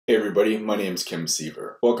Hey everybody, my name is Kim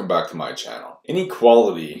Seaver. Welcome back to my channel.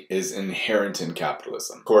 Inequality is inherent in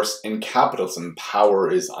capitalism. Of course, in capitalism,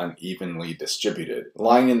 power is unevenly distributed,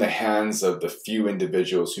 lying in the hands of the few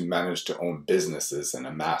individuals who manage to own businesses and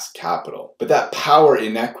amass capital. But that power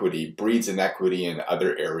inequity breeds inequity in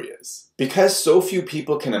other areas. Because so few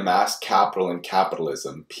people can amass capital in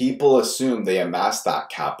capitalism, people assume they amass that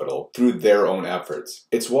capital through their own efforts.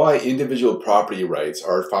 It's why individual property rights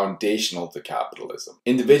are foundational to capitalism.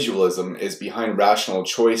 Individualism is behind rational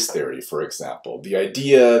choice theory, for example, the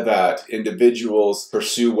idea that individuals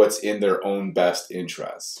pursue what's in their own best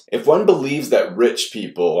interests. If one believes that rich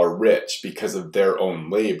people are rich because of their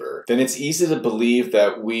own labor, then it's easy to believe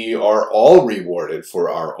that we are all rewarded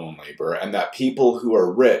for our own labor and that people who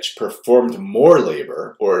are rich performed more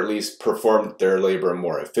labor, or at least performed their labor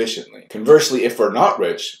more efficiently. Conversely, if we're not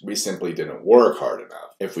rich, we simply didn't work hard enough.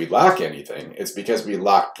 If we lack anything, it's because we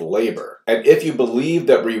lacked labor. And if you believe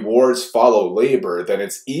that rewards follow labor, then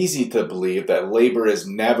it's easy to believe that labor is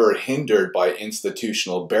never hindered by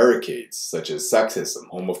institutional barricades, such as sexism,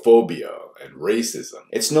 homophobia, and racism.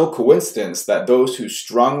 It's no coincidence that those who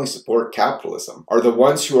strongly support capitalism are the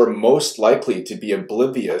ones who are most likely to be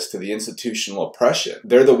oblivious to the institutional oppression.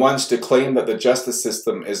 They're the ones to claim that the justice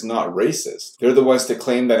system is not racist. They're the ones to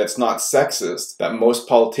claim that it's not sexist, that most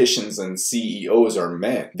politicians and CEOs are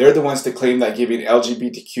men. They're the ones to claim that giving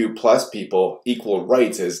LGBTQ plus people equal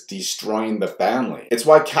rights is destroying the family. It's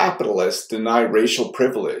why capitalists deny racial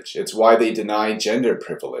privilege. It's why they deny gender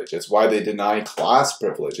privilege. It's why they deny class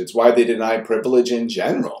privilege. It's why they deny privilege in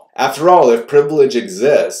general. After all, if privilege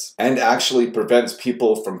exists and actually prevents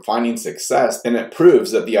people from finding success, then it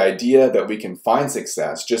proves that the idea that we can find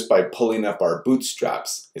success just by pulling up our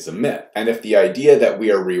bootstraps is a myth. And if the idea that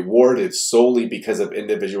we are rewarded solely because of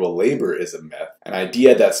individual labor is a myth, an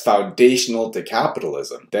idea that's foundational to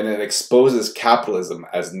capitalism, then it exposes capitalism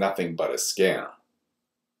as nothing but a scam.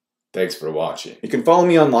 Thanks for watching. You can follow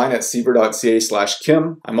me online at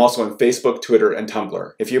seaver.ca/Kim. I'm also on Facebook, Twitter, and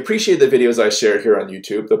Tumblr. If you appreciate the videos I share here on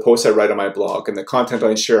YouTube, the posts I write on my blog, and the content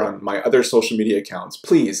I share on my other social media accounts,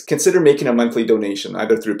 please consider making a monthly donation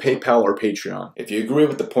either through PayPal or Patreon. If you agree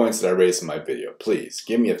with the points that I raised in my video, please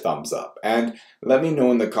give me a thumbs up and let me know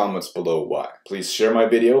in the comments below why. Please share my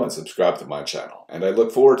video and subscribe to my channel, and I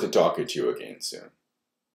look forward to talking to you again soon.